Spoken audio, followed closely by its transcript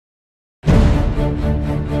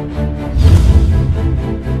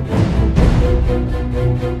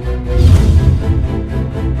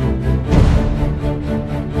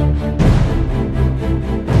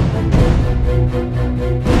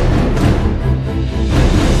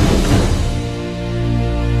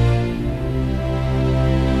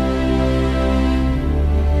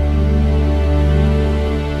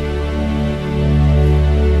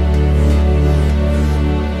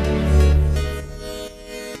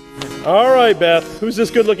All right, Beth, who's this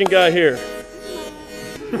good-looking guy here?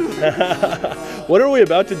 What are we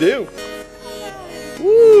about to do?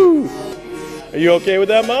 Woo! Are you okay with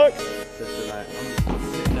that, Mark?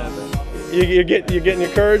 You're getting your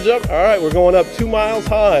courage up? All right, we're going up 2 miles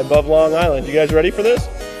high above Long Island. You guys ready for this?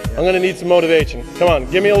 I'm gonna need some motivation. Come on,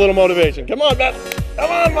 give me a little motivation. Come on, Beth. Come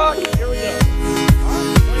on, Mark. Here we go.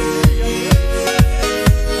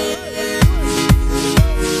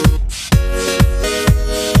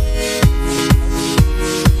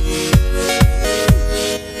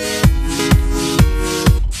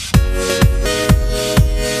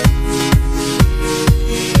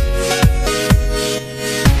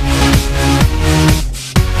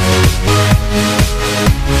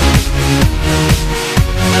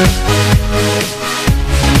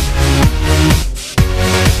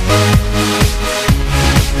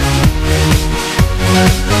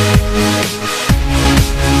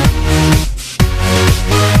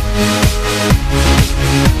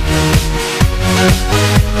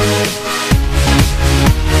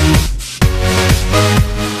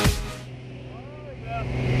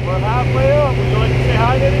 We're halfway up. Would you like to say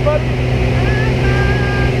hi to anybody?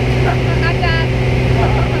 I'm done.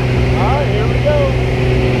 All right, here we go.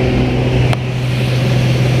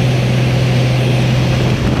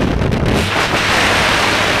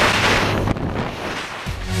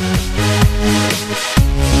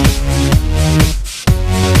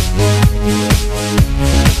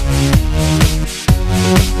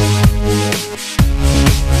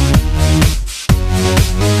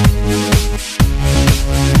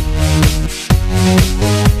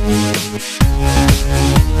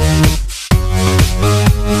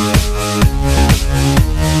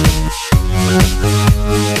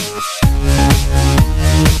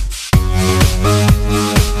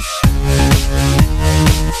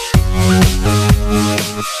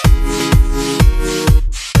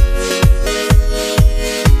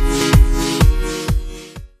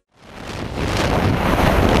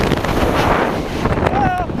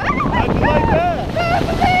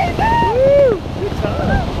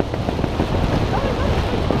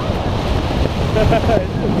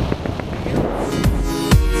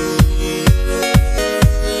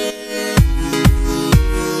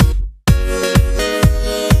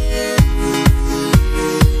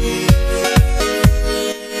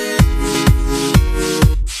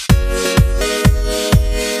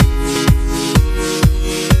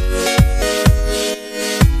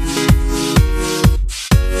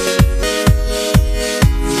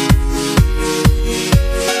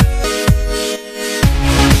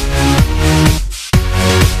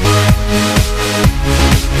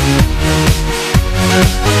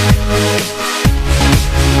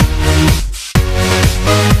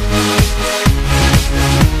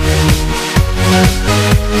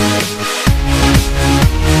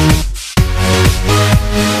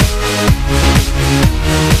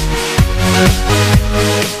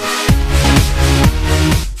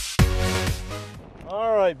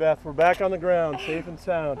 All right, Beth, we're back on the ground, safe and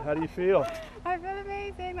sound. How do you feel? I feel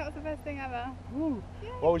amazing. That was the best thing ever. Woo.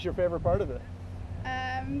 What was your favorite part of it?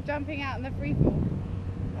 Jumping out in the free fall.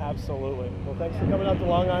 Absolutely. Well, thanks for coming out to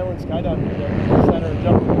Long Island Skydive Center and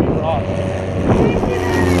jumping the big rock.